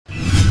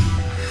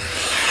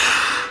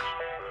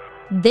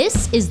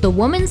This is the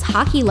Women's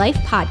Hockey Life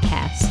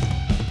Podcast.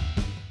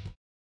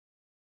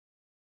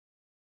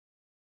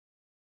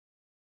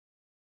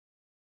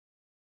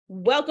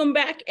 Welcome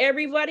back,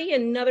 everybody.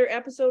 Another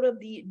episode of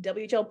the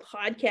WHL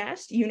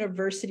Podcast,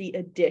 University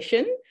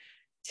Edition.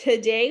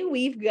 Today,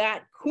 we've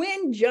got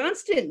Quinn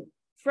Johnston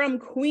from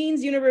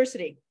Queen's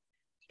University.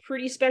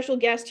 Pretty special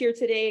guest here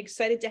today.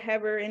 Excited to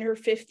have her in her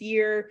fifth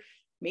year,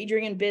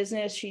 majoring in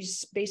business.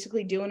 She's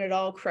basically doing it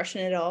all,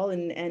 crushing it all,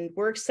 and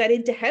we're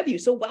excited to have you.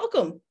 So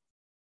welcome.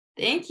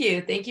 Thank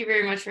you. Thank you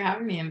very much for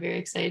having me. I'm very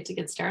excited to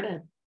get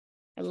started.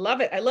 I love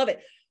it.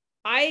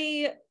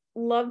 I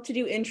love to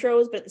do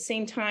intros, but at the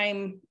same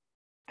time,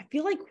 I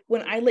feel like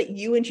when I let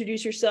you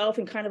introduce yourself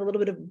and kind of a little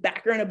bit of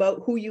background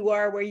about who you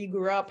are, where you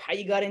grew up, how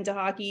you got into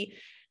hockey,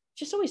 it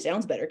just always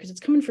sounds better because it's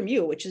coming from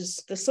you, which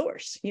is the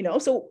source, you know?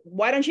 So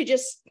why don't you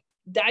just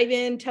dive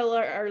in, tell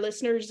our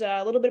listeners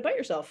a little bit about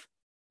yourself?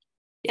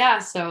 Yeah.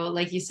 So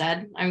like you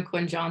said, I'm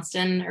Quinn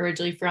Johnston,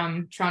 originally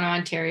from Toronto,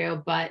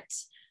 Ontario, but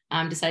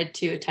decided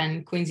to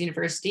attend Queen's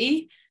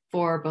University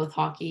for both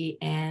hockey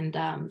and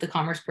the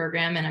commerce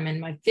program. And I'm in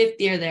my fifth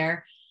year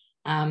there.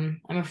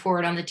 I'm a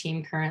forward on the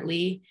team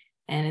currently,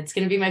 and it's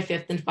going to be my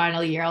fifth and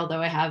final year.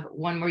 Although I have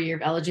one more year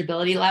of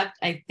eligibility left,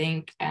 I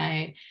think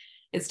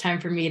it's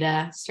time for me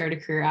to start a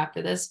career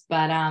after this.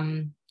 But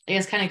I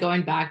guess kind of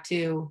going back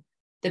to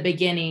the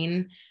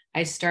beginning,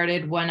 I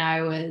started when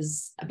I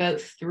was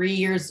about 3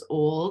 years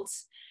old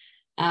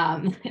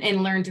and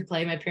learned to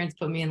play. My parents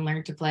put me in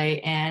learn to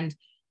play, and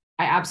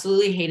I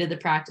absolutely hated the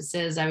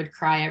practices. I would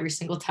cry every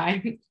single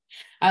time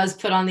I was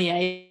put on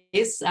the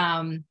ice.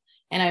 And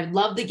I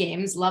loved the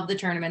games, loved the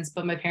tournaments,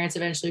 but my parents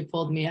eventually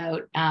pulled me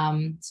out.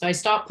 So I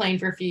stopped playing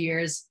for a few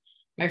years.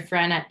 My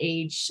friend at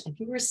age, I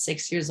think we were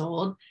 6 years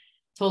old,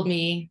 told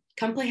me,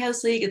 come play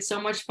house league. It's so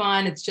much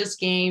fun. It's just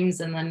games.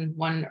 And then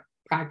one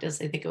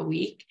practice, I think a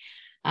week.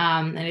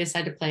 And I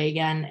decided to play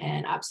again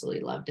and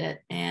absolutely loved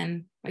it.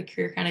 And my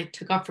career kind of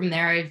took off from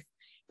there. I've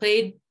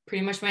played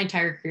pretty much my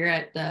entire career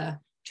at the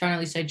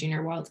Toronto Leaside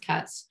Junior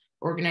Wildcats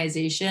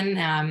organization.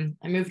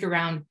 I moved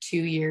around 2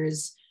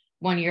 years.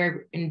 1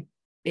 year in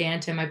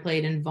Bantam, I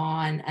played in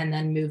Vaughan, and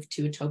then moved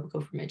to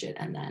Etobicoke for midget,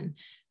 and then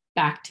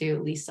back to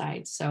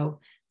Leaside. So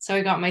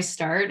I got my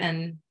start,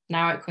 and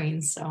now at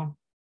Queens. So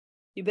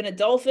you've been a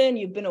Dolphin,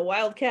 you've been a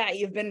Wildcat,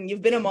 you've been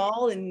them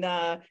all, and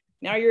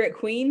now you're at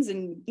Queens.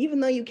 And even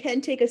though you can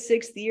take a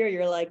sixth year,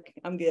 you're like,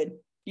 I'm good.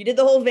 You did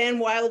the whole Van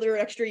Wilder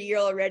extra year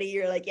already.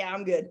 You're like, yeah,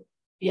 I'm good.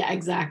 Yeah,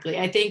 exactly.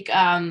 I think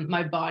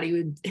my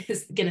body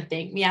is going to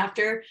thank me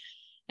after.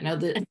 I know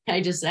that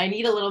I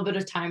need a little bit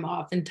of time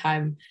off and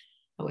time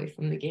away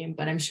from the game,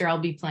 but I'm sure I'll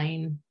be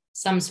playing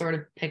some sort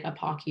of pickup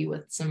hockey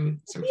with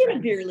some friends. In a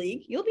beer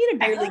league. You'll be in a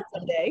beer league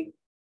someday.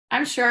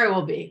 I'm sure I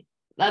will be.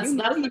 That's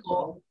the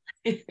goal.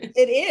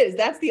 It is.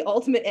 That's the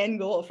ultimate end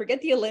goal.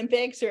 Forget the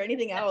Olympics or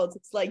anything else.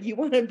 It's like you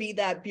want to be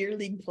that beer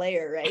league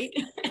player, right?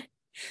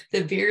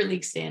 The beer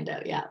league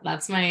standout. Yeah,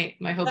 that's my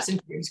hopes and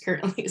dreams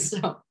currently.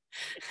 So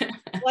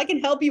well, I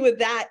can help you with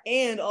that,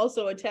 and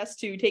also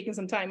attest to taking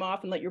some time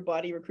off and let your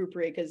body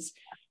recuperate, because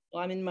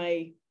I'm in my,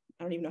 I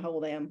don't even know how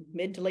old I am,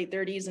 mid to late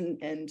 30s,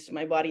 and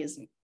my body is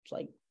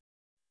like,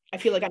 I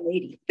feel like I'm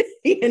 80,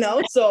 you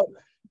know? So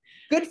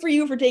good for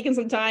you for taking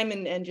some time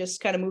and just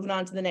kind of moving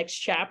on to the next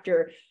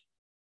chapter.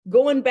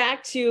 Going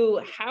back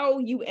to how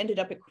you ended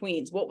up at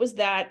Queens, what was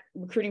that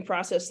recruiting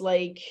process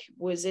like?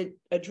 Was it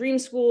a dream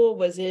school?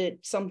 Was it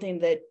something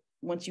that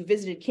once you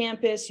visited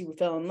campus, you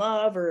fell in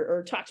love,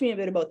 or talk to me a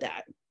bit about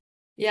that?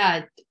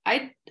 Yeah,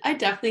 I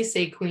definitely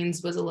say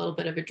Queens was a little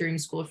bit of a dream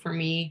school for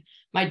me.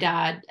 My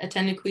dad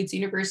attended Queens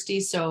University,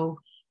 so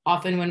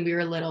often when we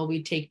were little,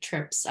 we'd take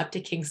trips up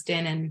to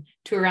Kingston and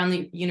to around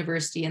the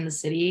university and the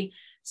city.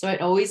 So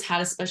it always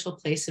had a special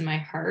place in my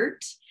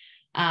heart.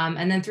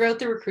 And then throughout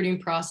the recruiting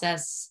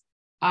process,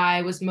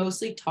 I was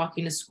mostly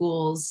talking to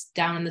schools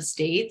down in the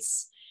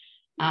States.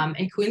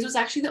 And Queens was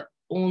actually the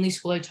only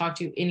school I talked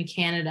to in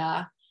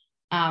Canada,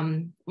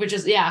 which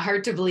is,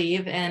 hard to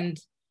believe. And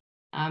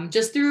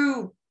just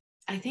through,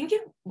 I think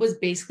it was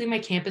basically my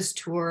campus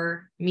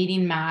tour,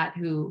 meeting Matt,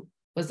 who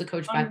was the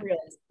coach back then.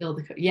 Still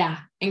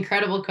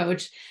incredible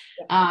coach.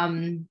 Yeah.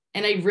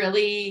 And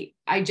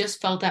I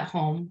just felt at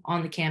home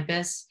on the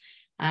campus.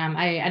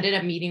 I ended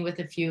up meeting with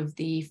a few of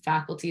the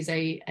faculties.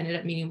 I ended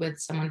up meeting with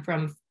someone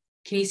from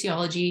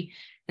kinesiology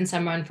and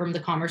someone from the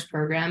commerce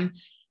program.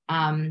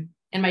 And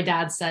my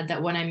dad said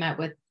that when I met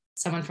with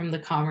someone from the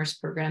commerce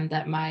program,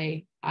 that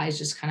my eyes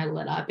just kind of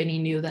lit up, and he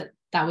knew that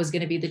was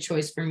going to be the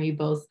choice for me,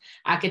 both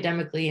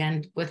academically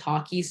and with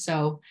hockey.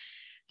 So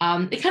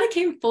it kind of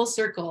came full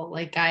circle.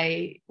 Like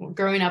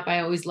growing up, I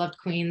always loved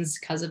Queens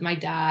because of my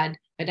dad.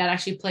 My dad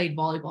actually played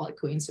volleyball at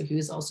Queens, so he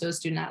was also a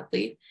student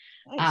athlete.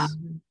 Nice.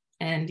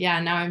 And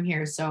now I'm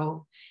here.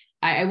 So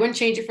I wouldn't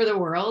change it for the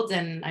world.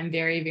 And I'm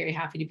very, very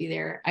happy to be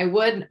there. I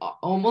would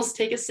almost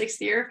take a sixth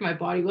year if my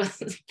body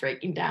wasn't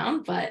breaking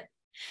down, but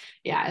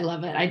yeah, I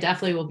love it. I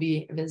definitely will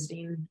be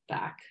visiting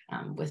back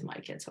with my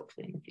kids,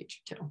 hopefully in the future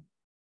too.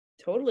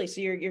 Totally.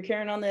 So you're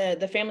carrying on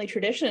the family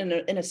tradition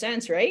in a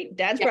sense, right?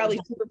 Dad's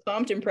probably super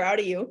pumped and proud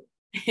of you.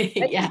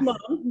 Yeah.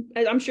 Mom,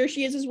 I'm sure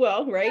she is as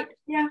well, right?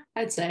 Yeah,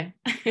 I'd say.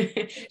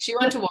 She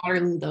went to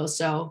Waterloo though,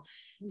 so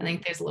I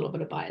think there's a little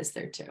bit of bias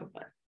there too,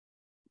 but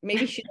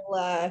maybe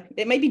she'll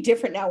it might be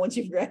different now once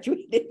you've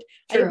graduated.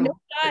 I have true. no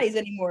ties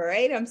anymore,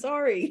 right? I'm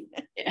sorry.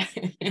 Yeah,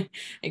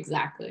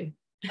 exactly.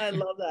 I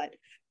love that.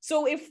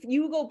 So if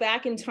you go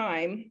back in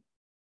time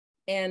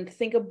and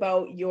think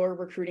about your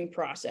recruiting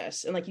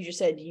process, and like you just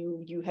said,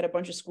 you had a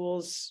bunch of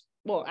schools.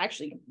 Well,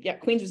 actually, yeah,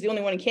 Queens was the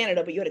only one in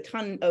Canada, but you had a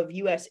ton of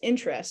US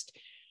interest.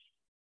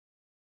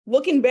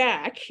 Looking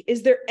back,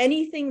 is there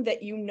anything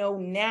that you know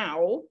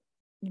now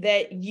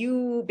that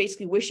you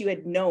basically wish you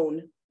had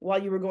known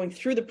while you were going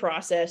through the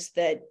process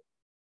that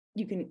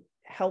you can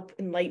help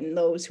enlighten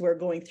those who are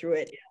going through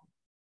it?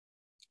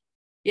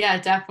 Yeah,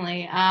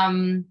 definitely.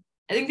 I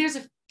think there's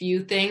a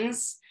few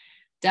things.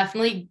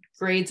 Definitely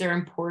grades are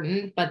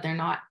important, but they're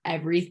not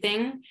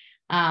everything.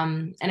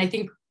 And I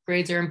think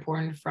grades are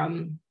important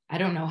from, I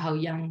don't know how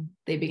young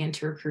they begin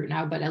to recruit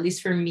now, but at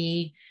least for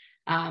me,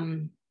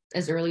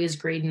 as early as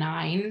grade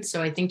 9.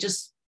 So I think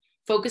just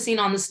focusing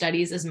on the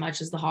studies as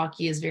much as the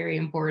hockey is very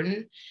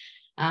important.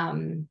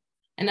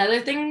 Another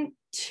thing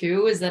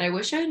too is that I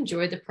wish I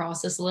enjoyed the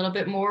process a little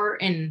bit more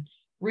and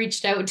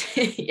reached out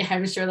to, yeah,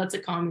 I'm sure that's a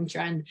common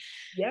trend.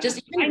 Yeah,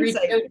 just even reached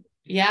out,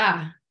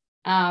 yeah.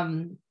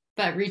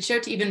 But reached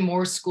out to even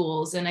more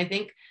schools. And I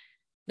think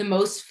the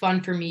most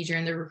fun for me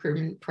during the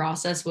recruitment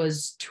process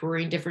was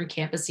touring different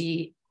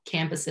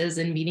campuses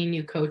and meeting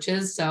new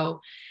coaches.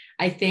 So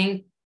I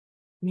think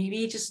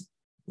maybe just,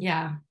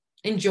 yeah,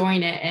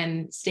 enjoying it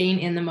and staying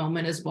in the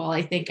moment as well.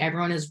 I think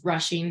everyone is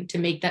rushing to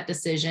make that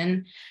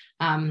decision.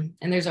 And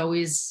you're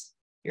always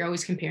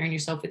comparing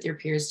yourself with your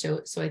peers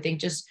too. So I think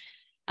just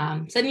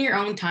setting your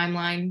own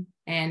timeline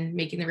and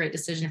making the right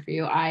decision for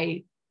you.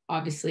 I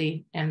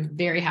obviously am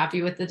very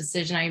happy with the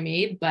decision I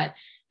made, but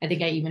I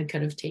think I even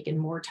could have taken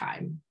more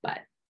time, but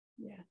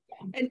yeah.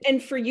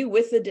 And for you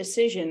with the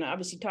decision,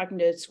 obviously talking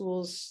to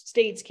schools,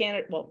 states,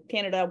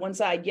 Canada, one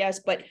side, yes,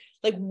 but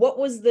like, what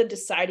was the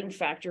deciding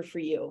factor for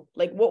you?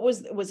 Like, what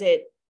was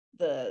it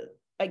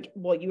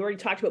you already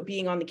talked about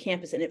being on the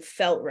campus and it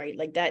felt right,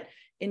 like that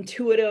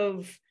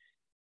intuitive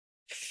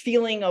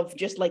feeling of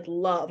just like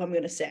love, I'm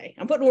going to say,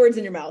 I'm putting words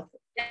in your mouth.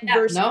 Yeah,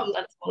 versus, no,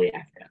 that's totally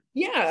accurate.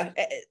 Yeah.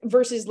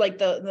 Versus like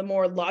the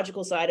more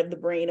logical side of the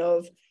brain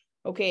of,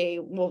 okay,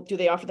 well, do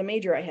they offer the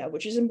major I have,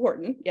 which is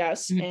important.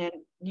 Yes. Mm-hmm. And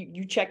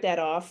you check that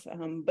off.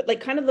 But like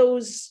kind of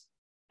those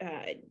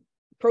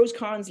pros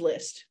cons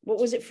list, what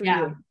was it for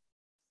you?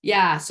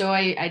 Yeah. So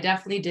I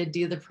definitely did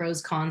do the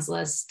pros cons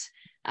list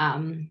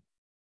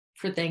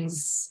for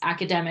things,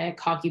 academic,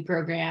 hockey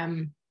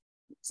program,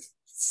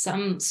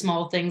 some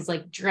small things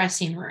like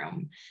dressing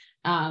room,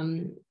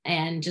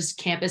 and just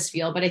campus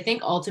feel. But I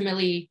think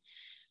ultimately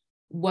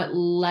what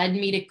led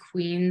me to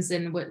Queens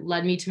and what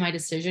led me to my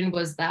decision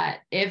was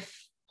that if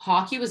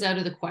hockey was out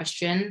of the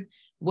question,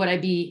 would I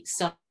be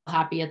so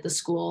happy at the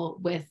school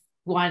with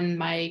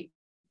my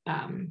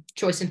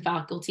choice in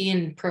faculty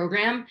and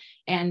program,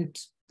 and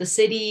the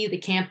city, the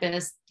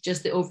campus,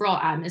 just the overall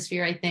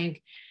atmosphere. I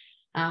think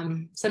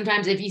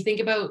sometimes if you think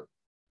about,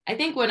 I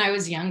think when I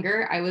was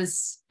younger, I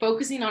was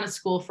focusing on a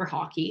school for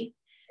hockey,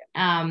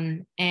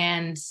 and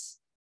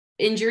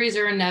injuries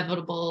are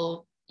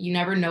inevitable. You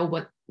never know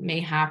what may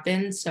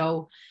happen.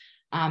 So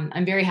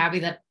I'm very happy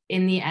that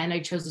in the end, I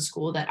chose a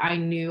school that I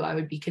knew I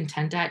would be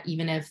content at,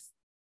 even if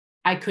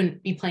I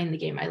couldn't be playing the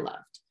game I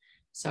loved.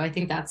 So I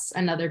think that's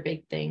another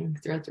big thing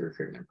throughout the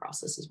recruitment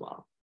process as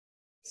well.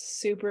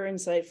 Super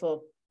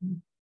insightful.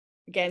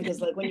 Again, because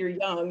like when you're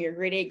young, you're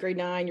grade 8, grade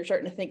 9, you're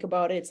starting to think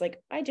about it. It's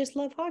like, I just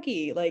love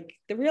hockey. Like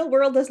the real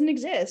world doesn't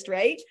exist,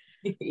 right?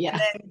 Yeah. And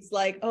then it's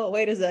like, oh,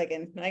 wait a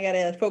second. I got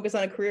to focus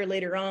on a career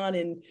later on.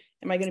 And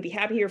am I going to be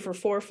happy here for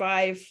 4 or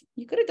 5?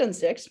 You could have done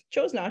 6,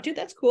 chose not to.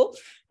 That's cool.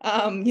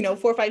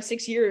 4, 5,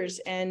 6 years.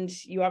 And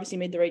you obviously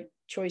made the right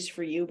choice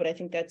for you. But I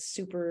think that's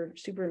super,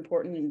 super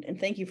important. And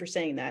thank you for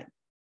saying that.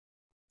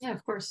 Yeah,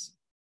 of course.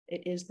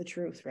 It is the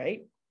truth,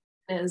 right?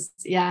 It is.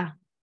 Yeah.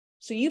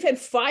 So you've had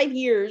 5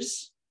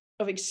 years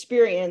of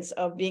experience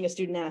of being a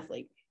student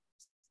athlete.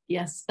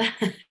 Yes.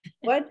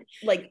 What,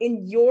 like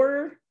in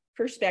your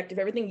perspective,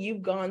 everything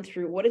you've gone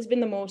through, what has been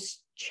the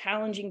most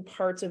challenging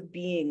parts of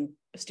being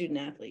a student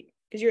athlete?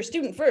 Because you're a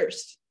student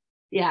first.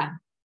 Yeah.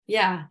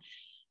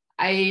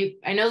 I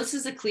know this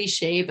is a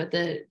cliche, but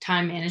the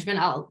time management,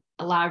 I'll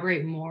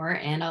elaborate more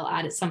and I'll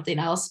add something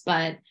else,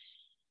 but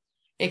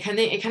it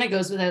kind of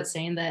goes without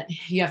saying that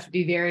you have to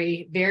be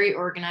very, very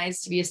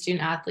organized to be a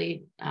student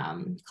athlete.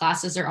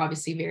 Classes are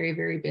obviously very,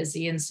 very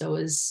busy. And so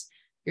is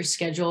your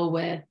schedule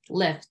with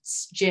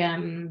lifts,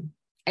 gym,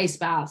 ice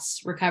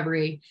baths,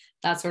 recovery,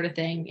 that sort of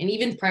thing. And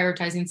even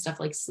prioritizing stuff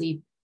like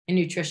sleep and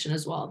nutrition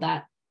as well.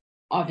 That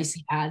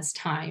obviously adds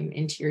time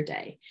into your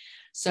day.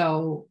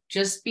 So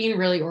just being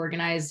really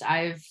organized,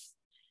 I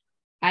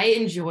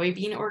enjoy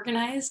being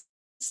organized,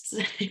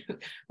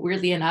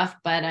 weirdly enough,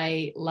 but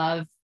I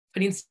love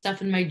putting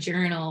stuff in my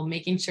journal,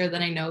 making sure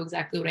that I know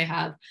exactly what I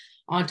have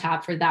on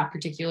tap for that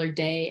particular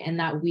day and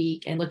that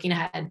week, and looking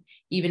ahead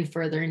even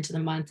further into the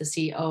month to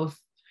see, if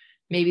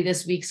maybe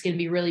this week's going to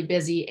be really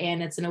busy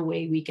and it's an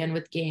away weekend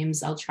with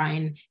games, I'll try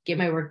and get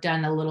my work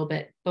done a little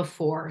bit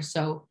before.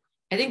 So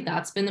I think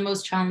that's been the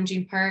most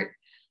challenging part.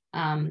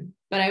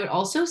 But I would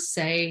also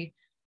say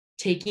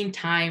taking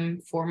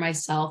time for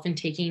myself and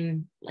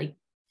taking like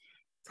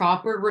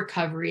proper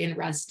recovery and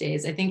rest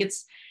days. I think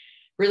it's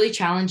really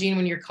challenging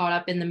when you're caught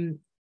up in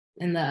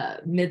the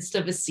midst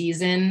of a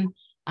season,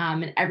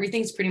 and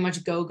everything's pretty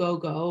much go, go,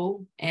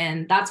 go.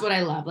 And that's what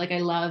I love. Like I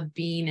love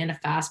being in a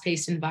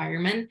fast-paced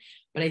environment,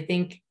 but I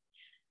think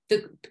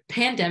the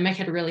pandemic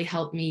had really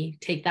helped me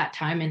take that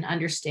time and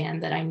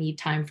understand that I need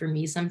time for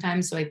me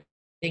sometimes. So I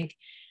think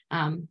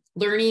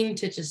learning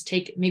to just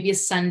take maybe a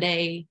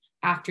Sunday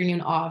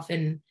afternoon off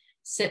and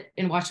sit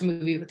and watch a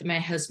movie with my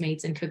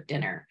housemates and cook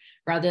dinner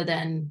rather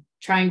than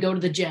try and go to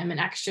the gym an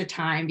extra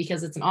time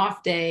because it's an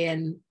off day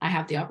and I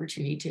have the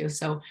opportunity to.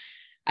 So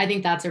I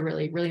think that's a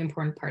really, really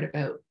important part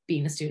about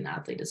being a student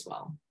athlete as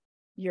well.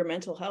 Your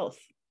mental health.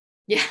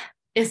 Yeah,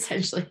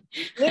 essentially.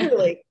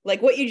 Literally,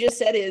 like what you just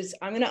said is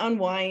I'm going to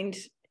unwind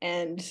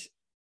and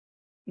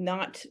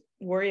not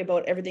worry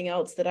about everything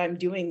else that I'm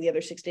doing the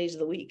other 6 days of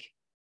the week.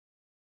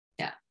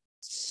 Yeah.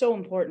 So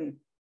important.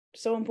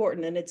 So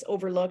important. And it's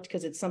overlooked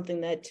because it's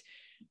something that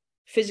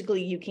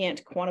physically you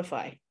can't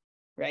quantify,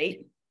 right?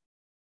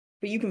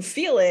 But you can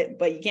feel it,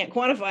 but you can't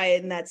quantify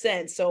it in that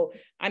sense. So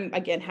I'm,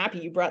 again, happy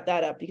you brought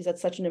that up because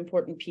that's such an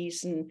important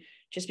piece. And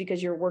just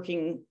because you're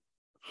working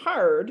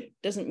hard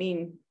doesn't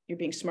mean you're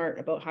being smart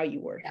about how you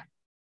work. Yeah,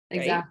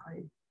 exactly.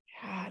 Right?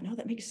 Yeah, no,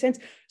 that makes sense.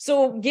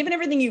 So given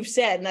everything you've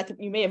said, and that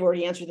you may have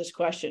already answered this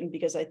question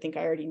because I think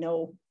I already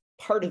know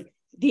part of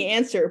the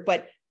answer,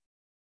 but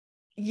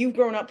you've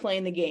grown up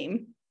playing the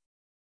game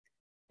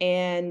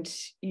and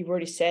you've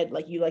already said,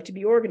 like, you like to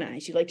be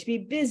organized, you like to be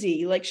busy,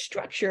 you like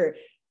structure.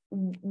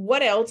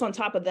 What else on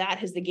top of that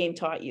has the game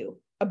taught you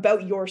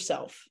about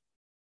yourself?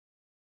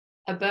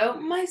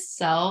 About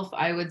myself,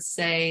 I would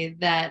say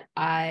that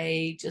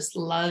I just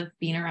love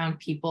being around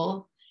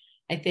people.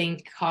 I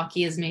think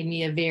hockey has made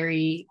me a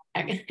very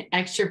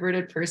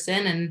extroverted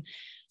person and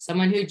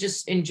someone who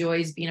just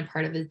enjoys being a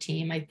part of the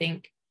team. I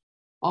think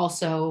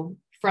also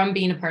from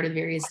being a part of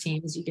various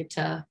teams, you get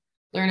to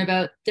learn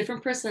about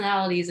different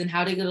personalities and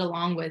how to get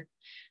along with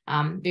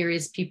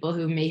various people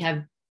who may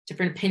have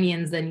different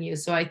opinions than you.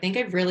 So I think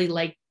I've really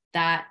liked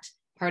that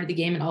part of the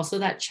game and also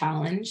that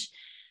challenge.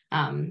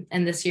 And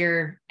this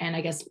year, and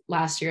I guess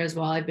last year as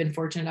well, I've been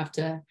fortunate enough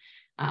to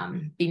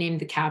be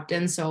named the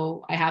captain.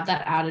 So I have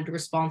that added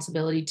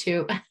responsibility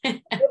too.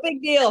 No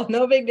big deal.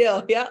 No big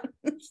deal. Yeah.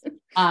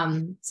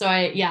 So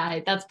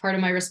that's part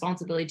of my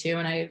responsibility too.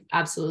 And I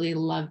absolutely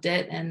loved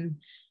it. And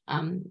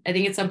I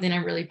think it's something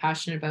I'm really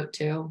passionate about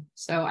too.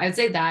 So I'd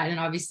say that, and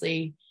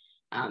obviously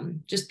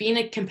just being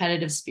a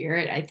competitive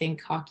spirit. I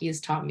think hockey has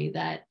taught me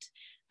that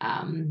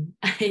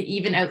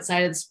even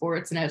outside of the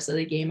sports and outside of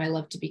the game, I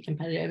love to be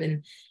competitive,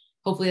 and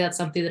hopefully that's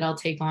something that I'll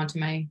take on to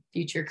my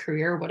future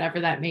career,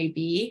 whatever that may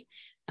be.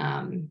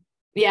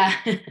 Yeah.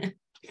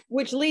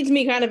 Which leads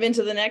me kind of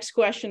into the next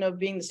question of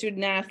being the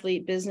student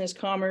athlete, business,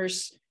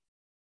 commerce.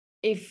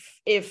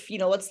 If you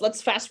know,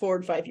 let's fast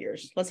forward 5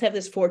 years. Let's have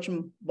this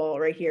fortune ball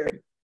right here.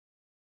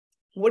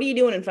 What are you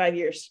doing in 5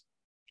 years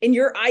in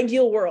your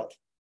ideal world?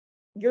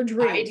 Your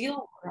dream.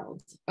 Ideal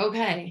world.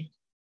 Okay.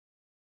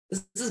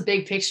 This is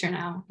big picture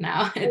now.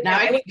 Okay, now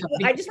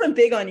I just went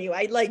big on you.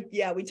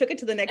 We took it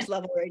to the next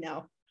level right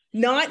now.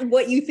 Not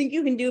what you think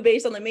you can do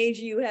based on the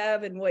major you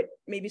have and what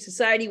maybe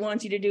society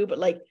wants you to do, but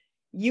like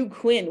you,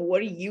 Quinn, what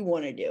do you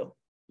want to do?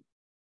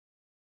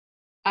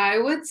 I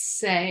would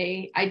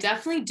say I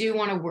definitely do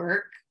want to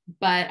work,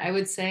 but I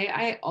would say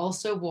I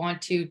also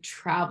want to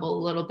travel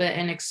a little bit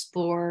and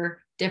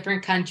explore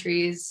different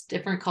countries,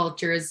 different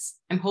cultures.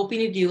 I'm hoping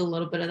to do a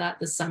little bit of that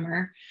this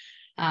summer,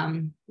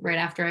 right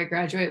after I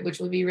graduate, which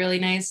would be really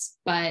nice.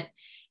 But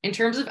in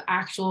terms of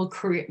actual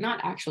career,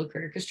 not actual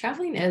career, because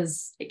traveling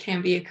it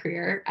can be a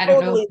career. I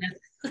don't know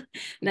if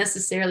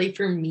necessarily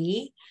for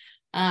me.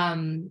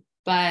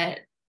 But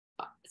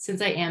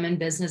since I am in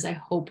business, I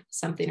hope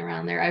something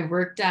around there. I've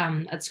worked at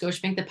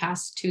Scotiabank the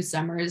past 2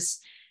 summers.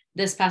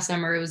 This past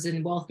summer, it was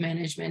in wealth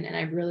management, and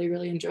I really,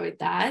 really enjoyed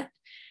that.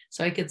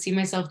 So I could see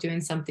myself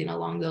doing something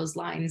along those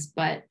lines.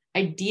 But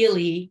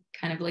ideally,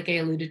 kind of like I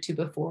alluded to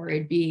before,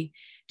 it'd be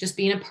just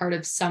being a part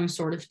of some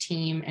sort of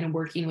team and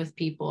working with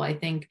people, I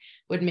think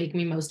would make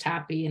me most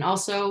happy. And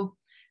also,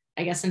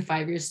 I guess in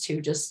 5 years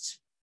too, just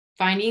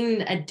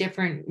finding a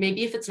different,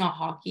 maybe if it's not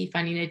hockey,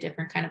 finding a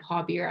different kind of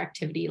hobby or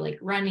activity like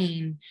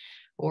running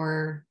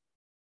or,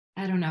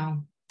 I don't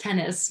know,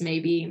 tennis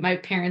maybe. My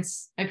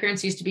parents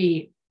used to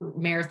be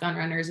marathon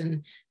runners,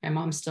 and my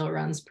mom still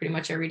runs pretty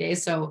much every day.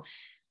 So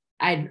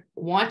I'd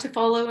want to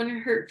follow in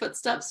her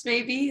footsteps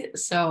maybe.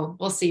 So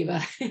we'll see.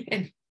 But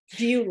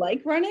do you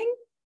like running?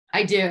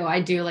 I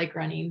do like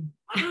running.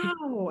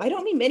 Wow. I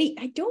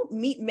don't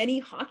meet many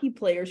hockey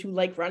players who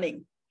like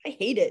running. I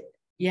hate it.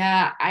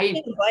 Yeah.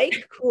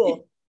 Bike?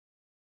 Cool.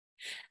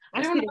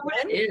 I don't know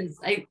what it is.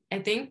 I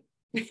think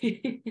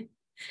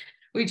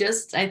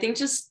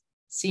just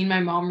seeing my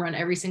mom run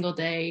every single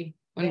day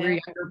when we were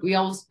younger.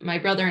 My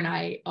brother and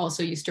I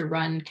also used to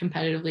run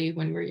competitively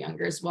when we were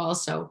younger as well.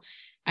 So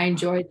I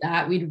enjoyed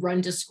that. We'd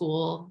run to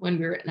school when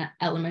we were in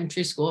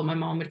elementary school. My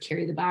mom would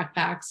carry the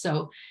backpack.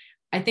 So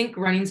I think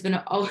running's been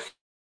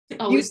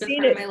always been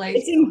part of my life.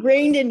 It's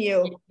ingrained in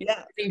you.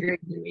 Yeah. It's ingrained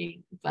in me.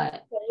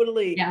 But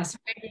totally. yeah, so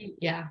maybe,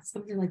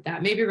 something like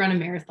that. Maybe run a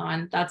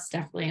marathon. That's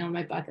definitely on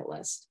my bucket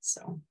list.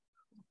 So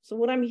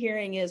what I'm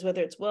hearing is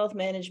whether it's wealth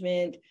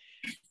management,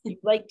 you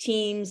like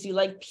teams, you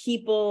like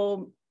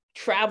people,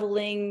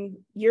 traveling,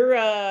 you're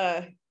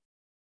a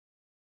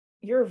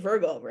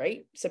Virgo,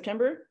 right?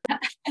 September?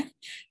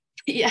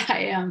 Yeah, I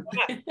am.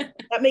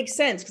 That makes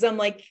sense, because I'm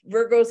like,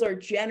 Virgos are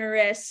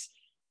generous.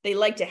 They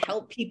like to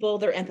help people.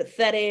 They're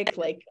empathetic.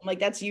 Like, I'm like,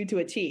 that's you to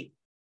a T.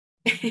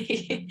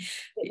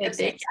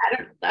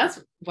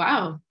 That's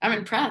wow. I'm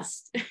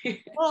impressed.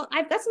 Well,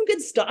 I've got some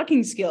good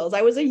stalking skills.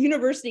 I was a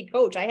university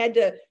coach. I had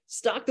to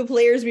stalk the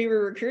players we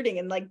were recruiting,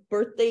 and like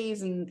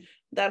birthdays and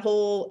that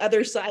whole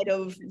other side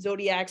of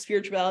zodiac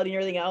spirituality and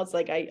everything else.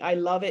 Like I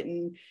love it.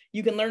 And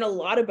you can learn a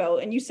lot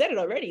about, and you said it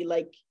already,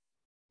 like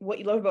what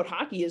you love about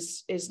hockey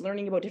is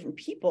learning about different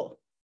people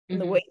and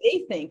the way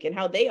they think and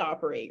how they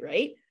operate.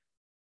 Right.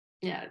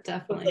 Yeah,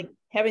 definitely. So like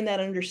having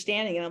that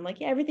understanding. And I'm like,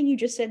 yeah, everything you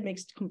just said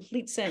makes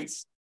complete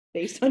sense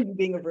based on you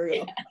being a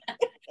Virgo. Yeah,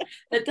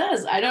 it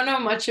does. I don't know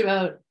much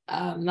about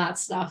that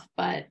stuff,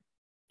 but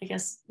I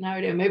guess now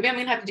I do. Maybe I'm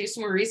gonna have to do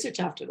some more research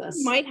after this.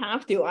 You might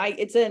have to.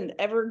 It's an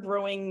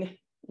ever-growing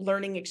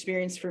learning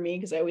experience for me,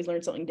 because I always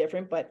learn something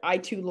different. But I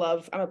too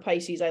I'm a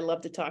Pisces. I love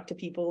to talk to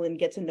people and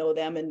get to know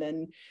them, and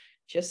then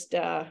just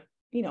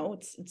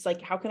it's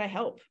like, how can I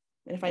help?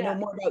 And if I know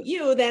more about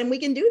you, then we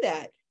can do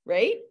that,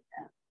 right?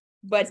 Yeah.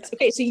 But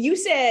okay, so you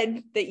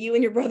said that you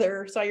and your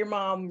brother saw your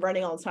mom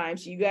running all the time.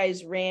 So you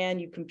guys ran,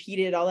 you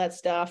competed, all that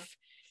stuff.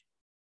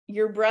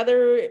 Your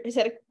brother has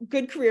had a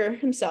good career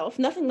himself,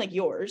 nothing like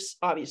yours,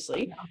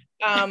 obviously.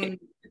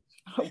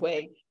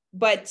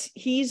 But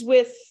he's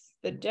with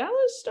the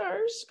Dallas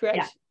Stars,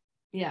 correct?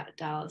 Yeah,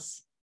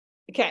 Dallas.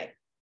 Okay.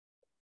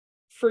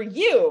 For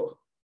you,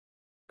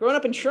 growing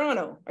up in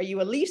Toronto, are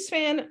you a Leafs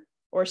fan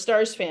or a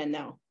Stars fan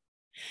now?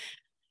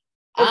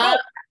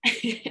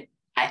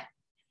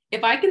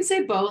 If I can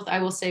say both, I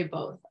will say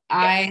both.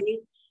 I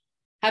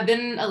have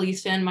been a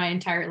Leafs fan my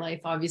entire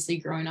life. Obviously,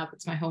 growing up,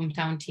 it's my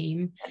hometown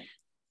team.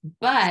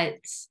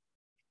 But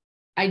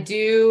I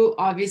feel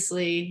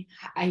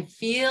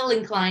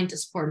inclined to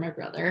support my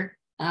brother.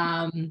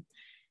 And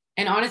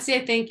honestly,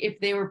 I think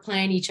if they were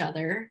playing each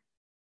other,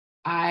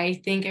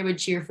 I think I would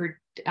cheer for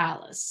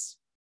Dallas.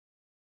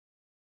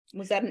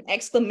 Was that an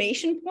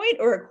exclamation point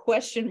or a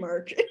question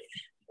mark?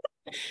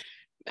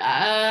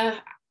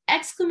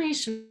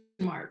 Exclamation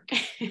mark.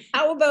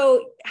 How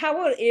about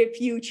if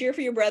you cheer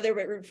for your brother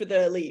but root for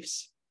the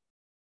Leafs?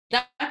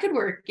 That could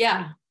work.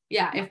 Yeah.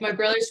 If my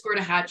brother scored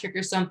a hat trick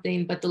or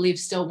something, but the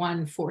Leafs still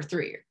won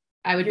 4-3,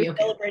 I would be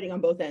okay. Celebrating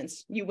on both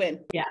ends. You win.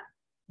 Yeah.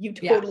 You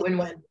totally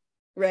win.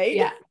 Right?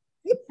 Yeah.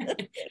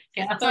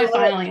 Yeah, that's my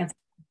final answer.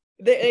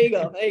 There you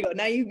go.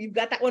 Now you've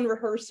got that one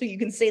rehearsed, so you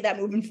can say that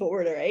moving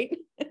forward. All right.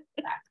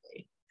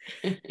 Exactly.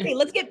 Okay,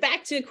 let's get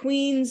back to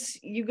Queens.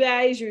 You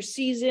guys, your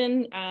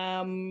season.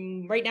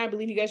 Right now, I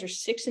believe you guys are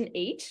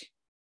 6-8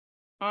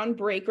 on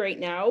break right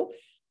now.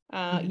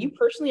 You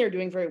personally are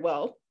doing very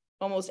well,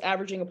 almost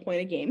averaging a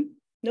point a game.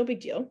 No big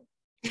deal.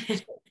 No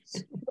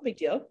big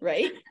deal,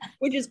 right?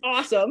 Which is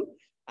awesome.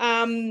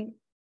 I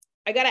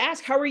got to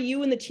ask, how are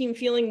you and the team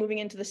feeling moving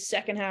into the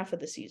second half of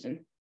the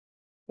season?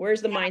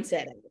 Where's the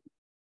mindset at?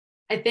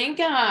 I think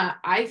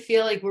I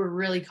feel like we're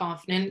really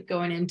confident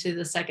going into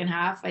the second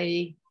half.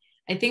 I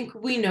think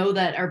we know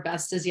that our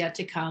best is yet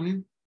to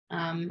come.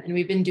 And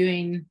we've been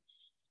doing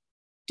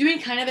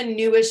kind of a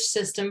newish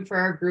system for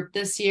our group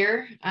this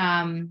year,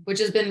 which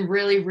has been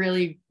really,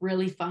 really,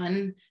 really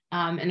fun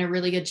and a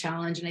really good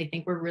challenge. And I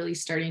think we're really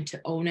starting to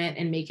own it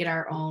and make it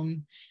our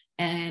own.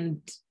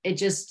 And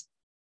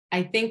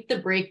I think the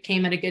break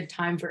came at a good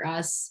time for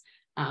us,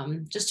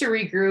 just to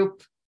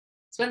regroup,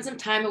 spend some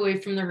time away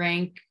from the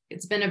rink.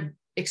 It's been an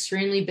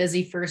extremely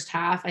busy first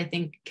half. I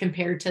think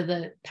compared to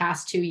the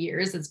past 2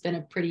 years, it's been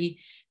a pretty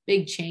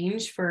big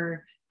change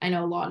for, I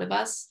know, a lot of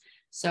us.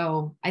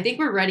 So I think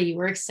we're ready.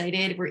 We're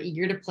excited. We're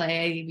eager to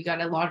play. We got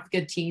a lot of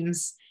good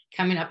teams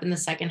coming up in the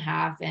second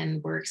half,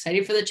 and we're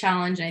excited for the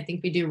challenge. And I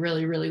think we do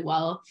really, really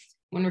well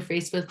when we're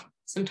faced with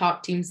some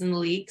top teams in the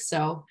league.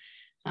 So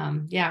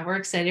we're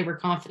excited. We're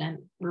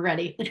confident. We're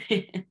ready.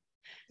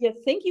 Yeah, I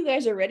think you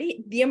guys are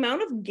ready. The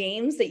amount of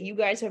games that you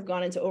guys have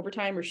gone into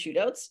overtime or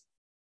shootouts,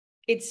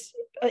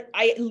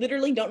 I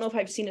literally don't know if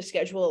I've seen a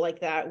schedule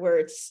like that where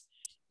it's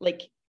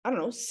like, I don't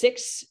know,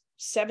 6,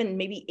 7,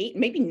 maybe 8,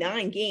 maybe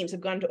 9 games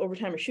have gone to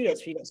overtime or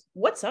shootouts for you guys.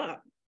 What's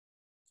up?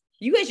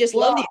 You guys just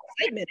love the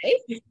excitement,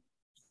 eh?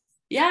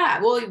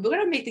 Yeah, well, we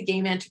got to make the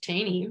game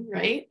entertaining,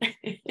 right?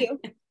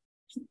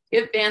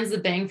 Give fans the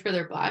bang for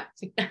their buck.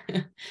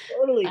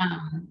 Totally.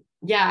 I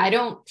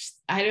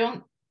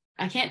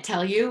can't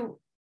tell you.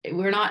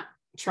 We're not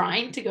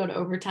trying to go to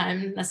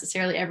overtime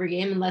necessarily every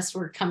game unless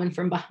we're coming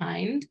from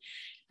behind.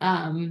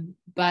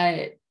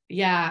 But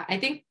yeah, I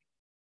think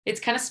it's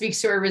kind of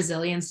speaks to our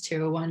resilience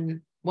too.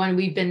 When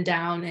we've been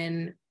down,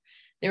 and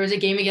there was a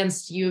game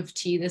against U of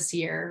T this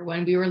year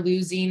when we were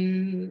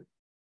losing,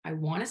 I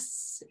want to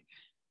say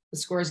the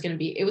score is going to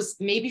be, it was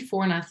maybe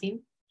 4-0.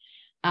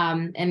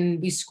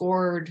 And we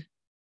scored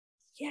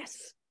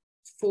Yes.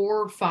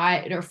 4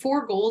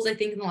 goals, I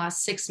think, in the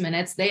last 6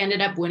 minutes. They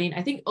ended up winning.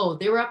 I think,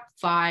 they were up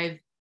 5-0,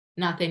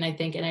 I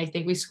think. And I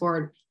think we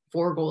scored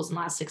 4 goals in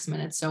the last 6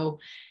 minutes. So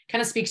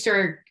kind of speaks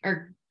to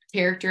our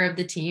character of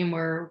the team,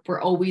 where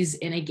we're always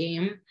in a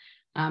game.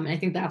 And I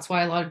think that's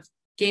why a lot of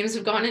games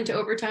have gone into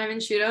overtime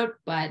and shootout.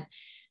 But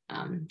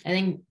I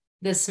think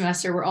this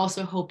semester, we're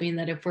also hoping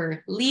that if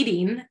we're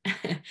leading,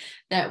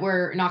 that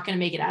we're not going to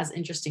make it as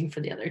interesting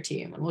for the other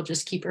team, and we'll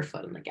just keep our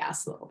foot on the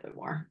gas a little bit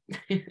more.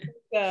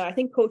 I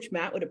think Coach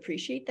Matt would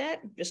appreciate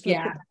that. Just gonna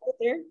put that out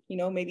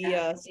there, maybe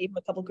save him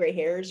a couple gray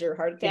hairs or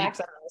heart attacks.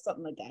 I don't know,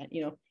 something like that.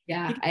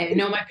 Yeah, I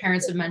know my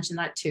parents have mentioned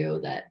that too,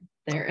 that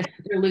they're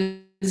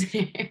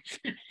losing.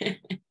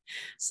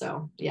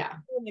 So yeah.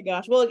 Oh my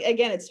gosh. Well,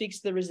 again, it speaks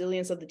to the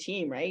resilience of the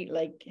team, right?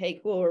 Like, hey,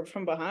 cool, we're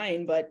from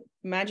behind, but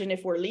imagine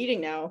if we're leading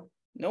now.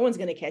 No one's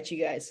going to catch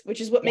you guys, which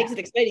is what makes it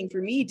exciting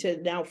for me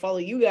to now follow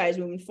you guys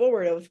moving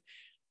forward of,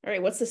 all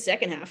right, what's the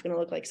second half going to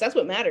look like? Because that's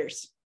what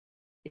matters.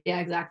 Yeah,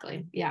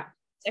 exactly. Yeah.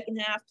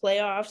 Second half,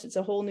 playoffs. It's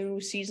a whole new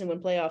season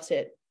when playoffs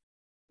hit.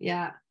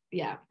 Yeah.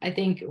 Yeah. I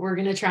think we're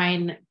going to try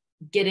and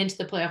get into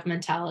the playoff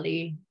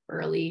mentality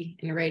early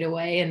and right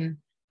away, and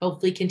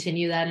hopefully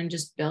continue that and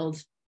just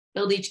build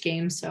each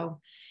game. So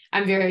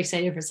I'm very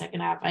excited for second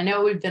half. I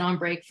know we've been on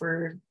break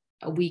for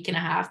a week and a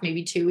half,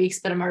 maybe 2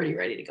 weeks, but I'm already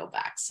ready to go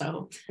back.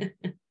 So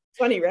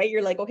funny, right?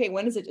 You're like, okay,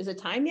 when is it? Is it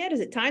time yet? Is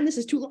it time? This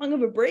is too long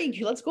of a break.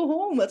 Let's go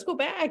home. Let's go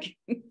back.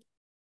 Yeah,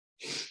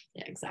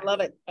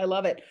 exactly. I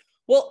love it.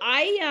 Well,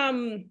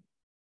 I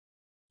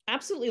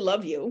absolutely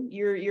love you.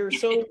 You're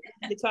so easy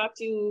to talk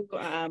to.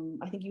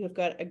 I think you have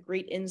got a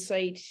great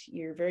insight.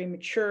 You're very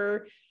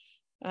mature.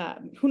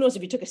 Who knows,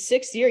 if you took a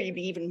 6th year, you'd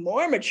be even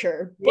more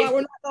mature, but we're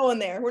not going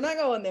there. You're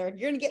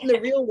going to get in the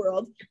real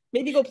world,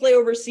 maybe go play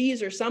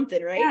overseas or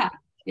something, right?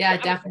 Yeah,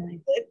 definitely.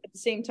 At the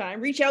same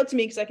time, reach out to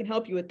me because I can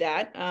help you with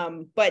that.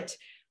 But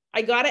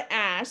I got to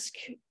ask,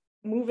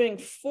 moving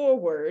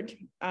forward,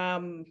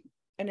 and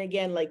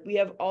again, like, we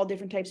have all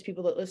different types of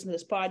people that listen to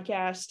this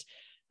podcast.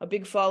 A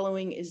big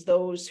following is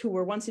those who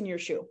were once in your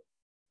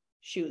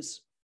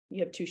shoes. You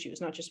have 2 shoes,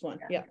 not just one.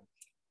 Yeah.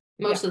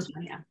 Most of the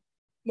time, yeah.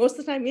 Most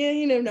of the time, yeah,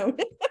 you never know.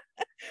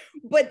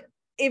 But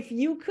if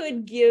you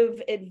could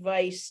give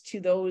advice to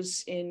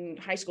those in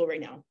high school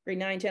right now, grade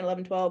 9, 10,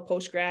 11, 12,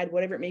 post-grad,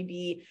 whatever it may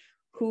be,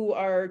 who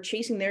are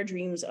chasing their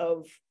dreams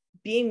of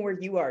being where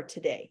you are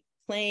today,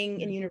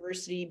 playing in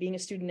university, being a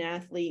student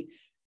athlete,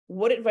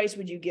 what advice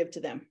would you give to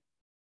them?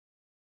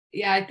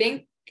 Yeah, I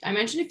think I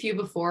mentioned a few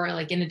before,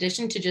 like, in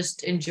addition to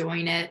just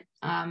enjoying it,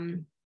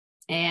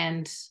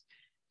 and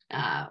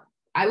I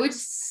would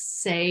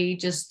say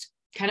just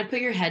kind of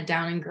put your head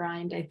down and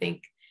grind. I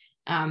think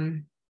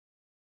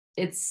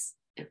it's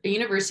a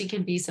university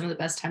can be some of the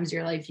best times of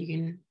your life.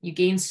 You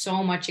gain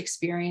so much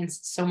experience,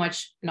 so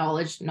much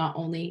knowledge, not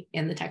only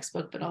in the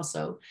textbook, but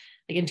also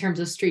like in terms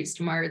of street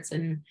smarts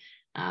and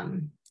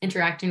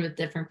interacting with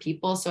different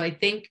people. So I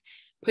think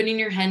putting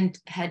your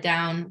head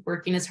down,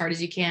 working as hard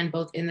as you can,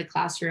 both in the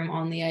classroom,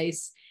 on the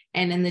ice,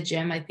 and in the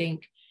gym, I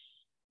think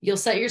you'll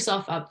set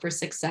yourself up for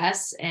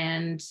success,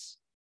 and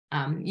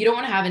you don't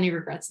want to have any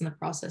regrets in the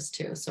process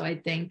too. So I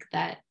think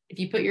that if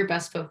you put your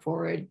best foot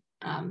forward,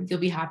 you'll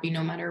be happy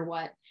no matter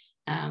what,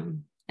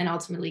 and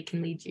ultimately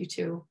can lead you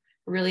to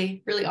a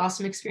really, really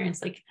awesome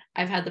experience like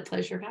I've had the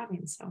pleasure of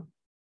having. So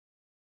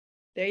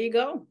there you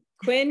go.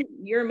 Quinn,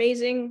 you're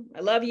amazing.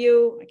 I love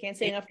you. I can't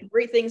say enough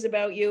great things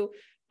about you.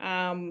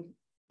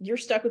 You're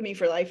stuck with me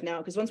for life now,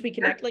 because once we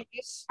connect like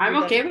this, I'm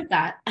okay with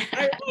that.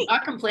 I'm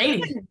not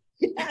complaining.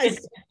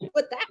 Yes,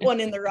 put that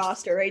one in the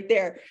roster right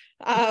there.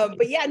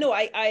 But yeah, no,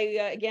 I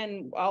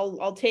again,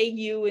 I'll tag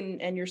you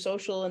and your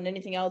social and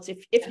anything else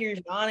if you're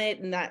on it,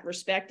 in that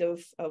respect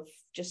of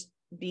just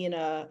being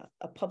a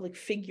public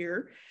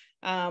figure.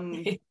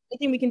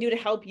 Anything we can do to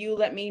help you,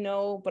 let me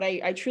know. But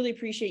I truly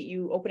appreciate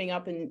you opening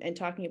up and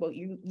talking about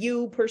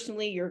you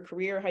personally, your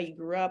career, how you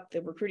grew up,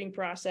 the recruiting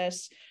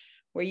process,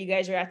 where you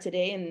guys are at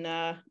today, and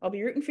I'll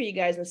be rooting for you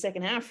guys in the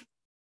second half.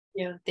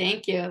 Yeah,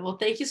 thank you. Well,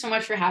 thank you so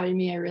much for having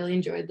me. I really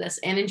enjoyed this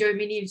and enjoyed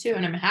meeting you too.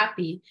 And I'm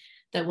happy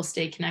that we'll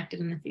stay connected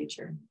in the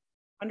future.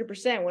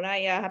 100%. When I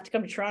have to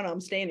come to Toronto,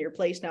 I'm staying at your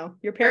place now.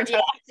 Your parents'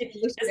 house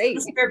looks great.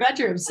 It's a spare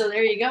bedroom, so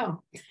there you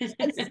go.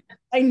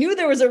 I knew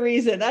there was a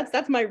reason.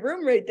 That's my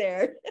room right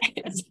there.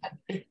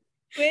 Exactly.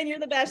 Quinn, you're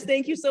the best.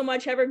 Thank you so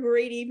much. Have a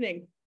great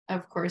evening.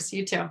 Of course,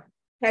 you too. All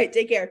All right,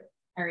 take care.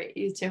 right,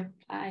 you too.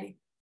 Bye.